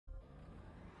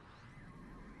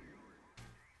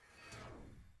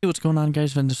Hey, what's going on,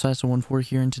 guys? Vendessassa14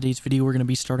 here. In today's video, we're going to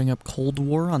be starting up Cold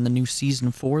War on the new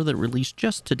Season 4 that released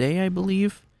just today, I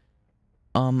believe.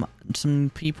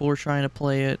 Some people were trying to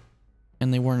play it,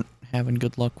 and they weren't having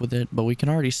good luck with it, but we can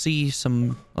already see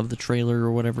some of the trailer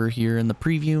or whatever here in the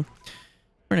preview.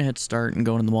 We're going to hit start and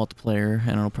go into the multiplayer,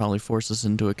 and it'll probably force us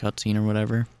into a cutscene or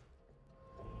whatever.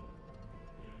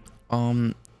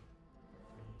 I'm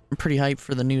pretty hyped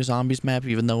for the new Zombies map,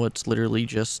 even though it's literally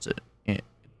just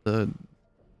the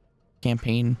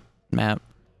campaign map.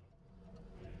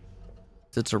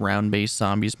 It's a round-based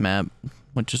Zombies map,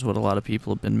 which is what a lot of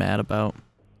people have been mad about.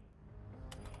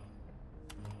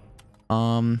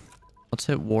 Let's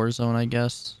hit Warzone, I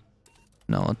guess.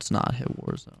 No, let's not hit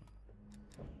Warzone.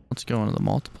 Let's go into the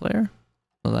multiplayer.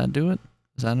 Will that do it?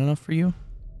 Is that enough for you?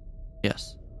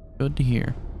 Yes. Good to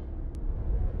hear.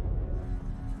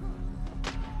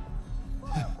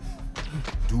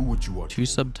 Do what you are. 2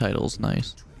 subtitles,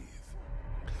 nice.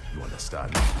 You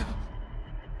understand?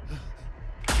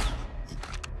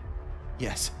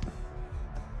 Yes.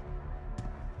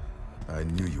 I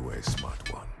knew you were a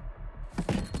smart one.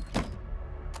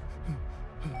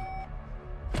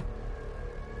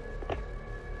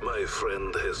 My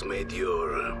friend has made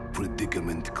your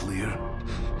predicament clear.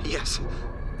 Yes.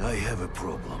 I have a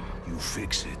problem. You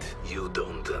fix it. You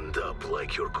don't end up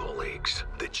like your colleagues.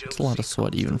 It's a lot of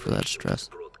sweat even for that stress.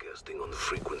 Broadcasting on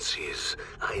frequencies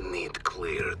I need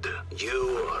cleared.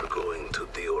 You are going to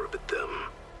deorbit them.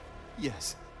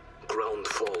 Yes. Ground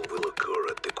fall will occur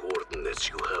at the coordinates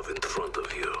you have in front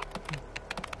of you.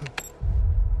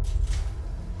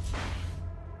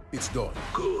 It's done.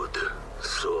 Good.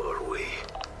 So are we.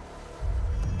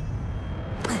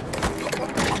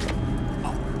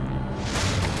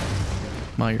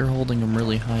 Wow, you're holding him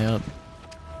really high up.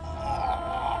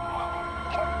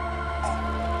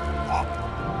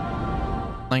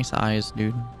 Nice eyes,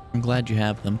 dude. I'm glad you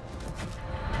have them.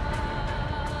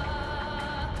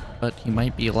 But he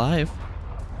might be alive.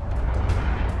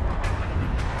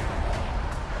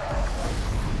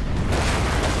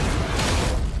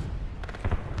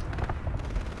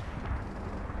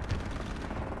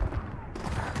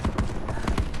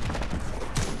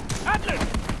 Adler!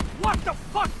 What the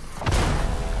fuck?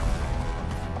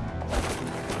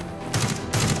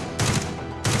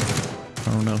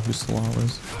 I don't know who Slaw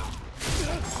is.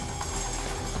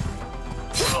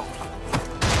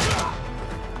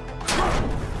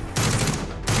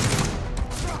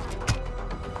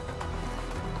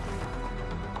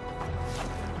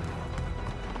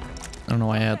 I don't know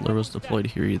why Adler was deployed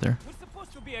here either. We're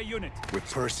supposed to be a unit. With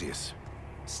Perseus,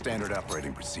 standard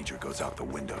operating procedure goes out the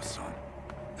window, son.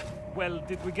 Well,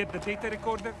 did we get the data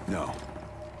recorder? No.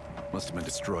 Must have been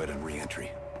destroyed on re-entry.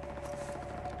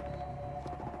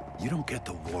 You don't get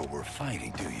the war we're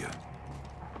fighting, do you?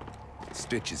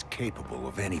 Stitch is capable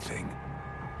of anything.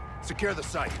 Secure the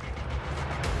site.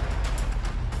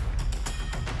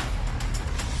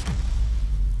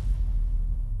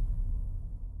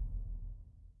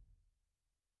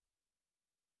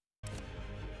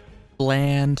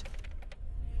 Bland.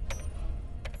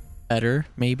 Better,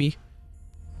 maybe.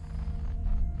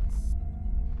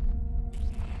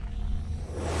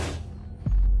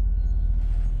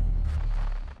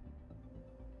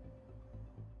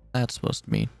 That's supposed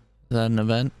to mean. Is that an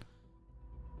event?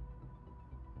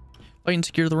 Fight and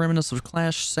secure the remnants of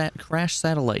crash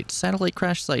satellites. Satellite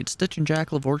crash sites. Stitch and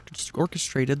Jackal have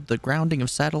orchestrated the grounding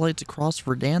of satellites across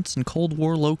Verdansk and Cold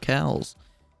War locales.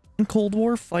 In Cold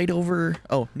War, fight over...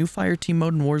 Oh, new Fireteam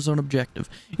mode and Warzone objective.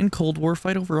 In Cold War,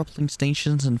 fight over uplink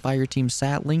stations and Fireteam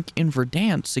Satlink. In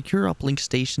Verdansk, secure uplink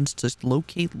stations to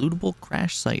locate lootable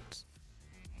crash sites.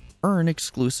 Earn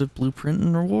exclusive blueprint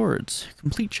and rewards.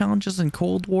 Complete challenges in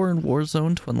Cold War and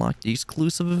Warzone to unlock the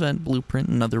exclusive event blueprint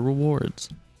and other rewards.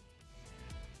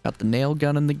 Got the nail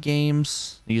gun in the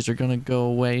games. These are gonna go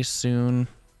away soon.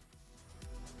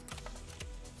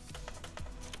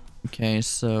 Okay,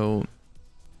 so...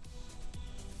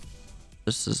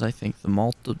 This is, I think,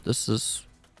 this is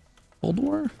Cold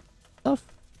War stuff.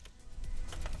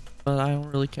 But I don't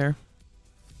really care.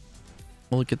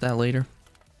 We'll look at that later.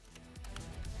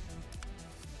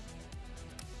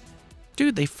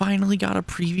 Dude, they finally got a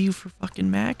preview for fucking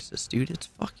Maxis, dude. It's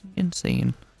fucking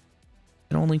insane.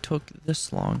 It only took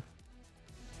this long.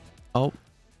 Oh.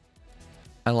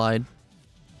 I lied.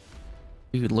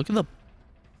 Dude, look at the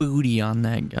booty on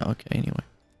that guy. Okay, anyway.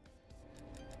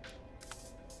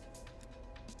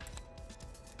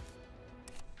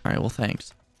 Alright, well,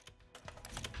 thanks.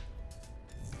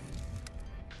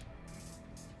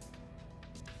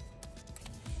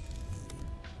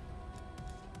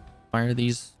 Why are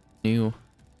these new?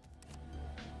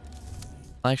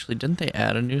 Actually, didn't they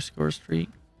add a new score streak?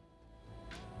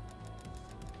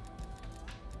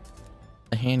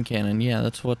 hand cannon. Yeah,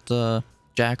 that's what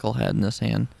Jackal had in this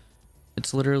hand.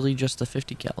 It's literally just a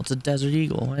 50 cal. It's a Desert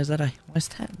Eagle. Why is that? Why is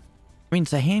that? I mean,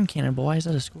 it's a hand cannon, but why is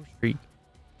that a score streak?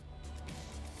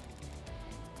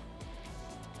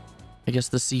 I guess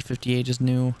the C58 is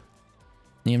new.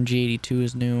 The MG82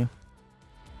 is new.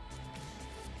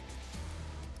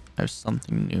 I have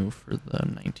something new for the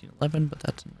 1911, but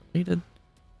that's unrelated.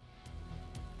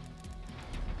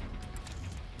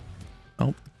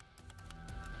 Oh.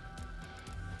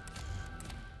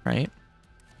 Right.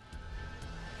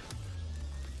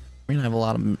 We're gonna have a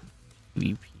lot of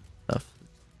PvP stuff.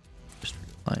 Just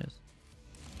realized.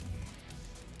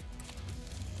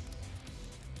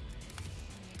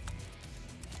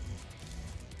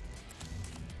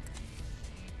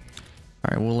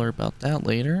 Alright, we'll learn about that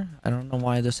later. I don't know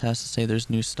why this has to say there's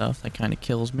new stuff. That kind of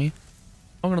kills me.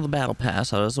 Welcome to the Battle Pass.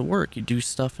 How does it work? You do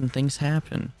stuff and things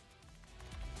happen.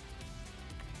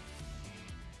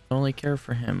 I only care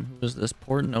for him. Who is this?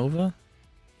 Port Nova?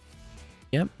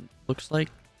 Yep, looks like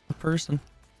a person.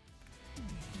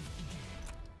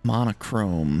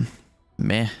 Monochrome.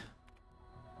 Meh.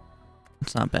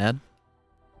 It's not bad.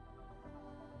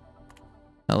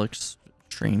 That looks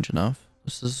strange enough.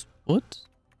 This is... what?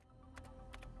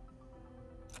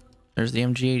 There's the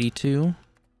MG82.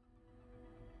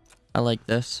 I like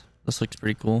this. This looks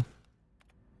pretty cool.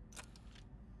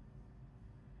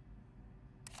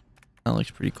 That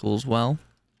looks pretty cool as well.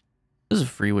 This is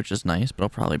free, which is nice, but I'll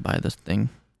probably buy this thing.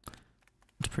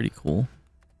 It's pretty cool.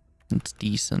 It's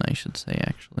decent, I should say,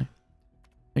 actually.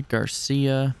 Like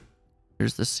Garcia.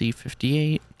 There's the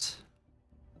C58.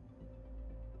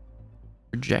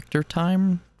 Projector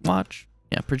time watch?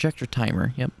 Yeah, projector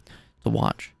timer. Yep. It's a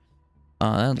watch.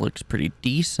 That looks pretty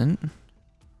decent.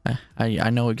 I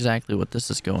know exactly what this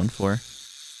is going for.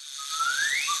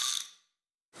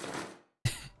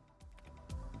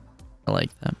 I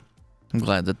like that. I'm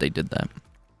glad that they did that.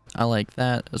 I like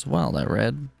that as well. That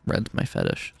red. Red's my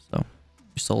fetish. So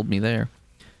you sold me there.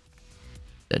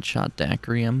 Deadshot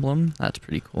Daiquiri emblem. That's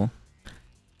pretty cool.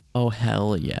 Oh,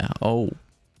 hell yeah. Oh.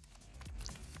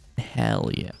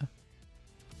 Hell yeah.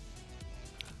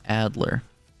 Adler.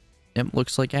 Yep,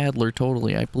 looks like Adler,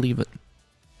 totally. I believe it.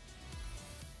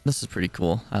 This is pretty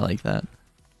cool. I like that.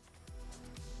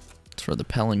 It's for the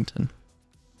Pellington.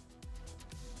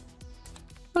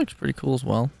 Looks pretty cool as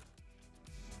well.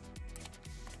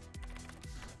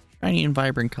 Shiny and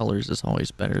vibrant colors is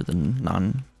always better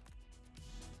than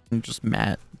just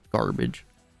matte garbage.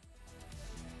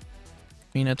 I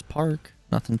mean, it's Park.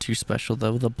 Nothing too special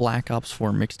though. The Black Ops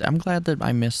 4 mixtape. I'm glad that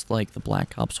I missed like the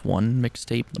Black Ops 1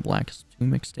 mixtape, the Black Ops 2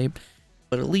 mixtape.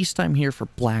 But at least I'm here for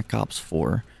Black Ops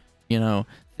 4. You know,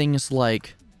 things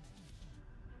like...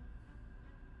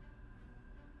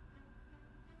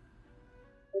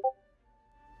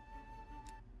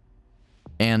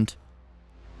 And...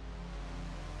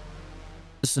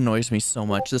 this annoys me so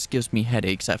much. This gives me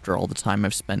headaches after all the time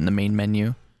I've spent in the main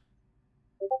menu.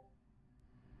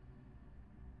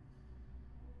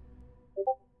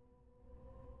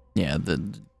 Yeah,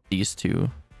 these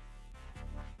two.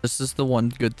 This is the one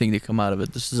good thing to come out of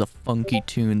it. This is a funky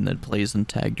tune that plays in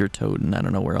Tagged Your Toad, and I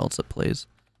don't know where else it plays.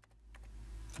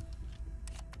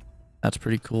 That's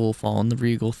pretty cool. Following the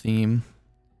Regal theme.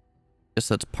 Guess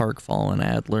that's Park following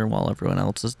Adler while everyone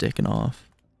else is dicking off.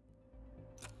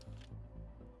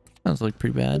 That doesn't look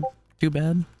pretty bad. Too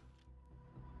bad.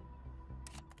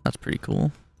 That's pretty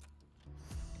cool.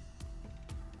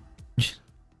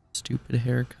 Stupid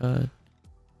haircut.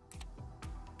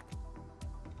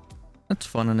 That's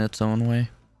fun in its own way.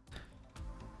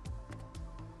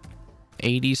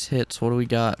 80s hits, what do we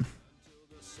got?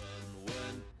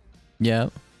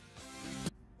 Yep.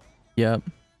 Yep.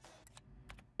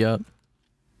 Yep.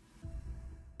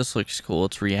 This looks cool.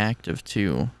 It's reactive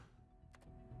too.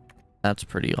 That's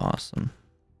pretty awesome.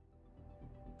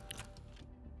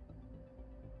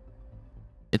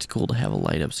 It's cool to have a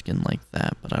light up skin like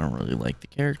that, but I don't really like the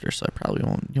character, so I probably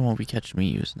won't. You won't be catching me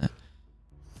using it.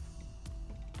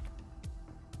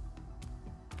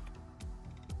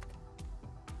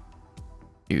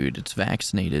 Dude, it's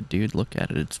vaccinated, dude. Look at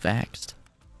it. It's vaxxed.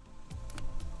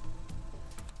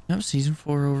 Yep, Season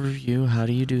 4 overview. How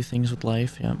do you do things with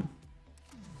life? Yep.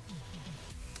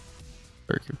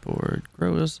 Circuit board.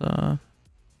 Groza.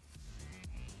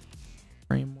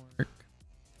 Framework.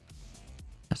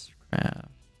 Mastercraft.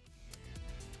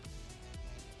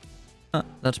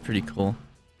 That's pretty cool.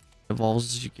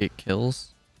 Evolves as you get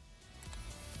kills.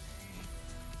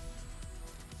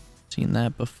 Seen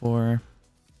that before.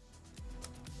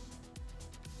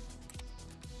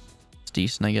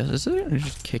 Decent, I guess. Is it gonna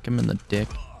just kick him in the dick?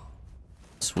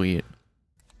 Sweet.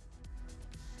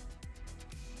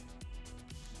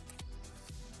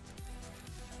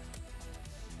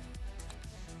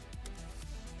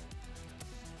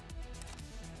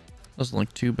 Doesn't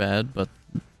look too bad, but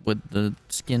with the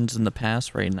skins in the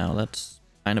past right now, that's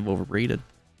kind of overrated.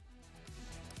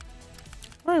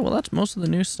 Alright, well that's most of the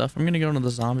new stuff. I'm gonna go into the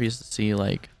zombies to see,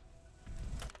 like,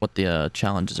 what the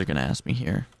challenges are gonna ask me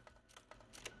here.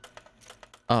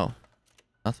 Oh.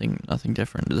 Nothing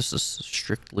different. This is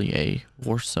strictly a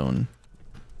Warzone.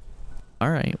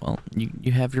 Alright, well,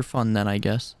 you have your fun then, I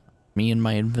guess. Me and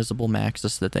my invisible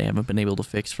Maxis that they haven't been able to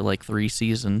fix for like 3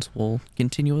 seasons will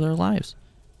continue with our lives.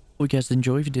 Hope you guys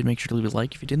enjoyed. If you did, make sure to leave a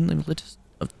like. If you didn't, leave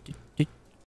a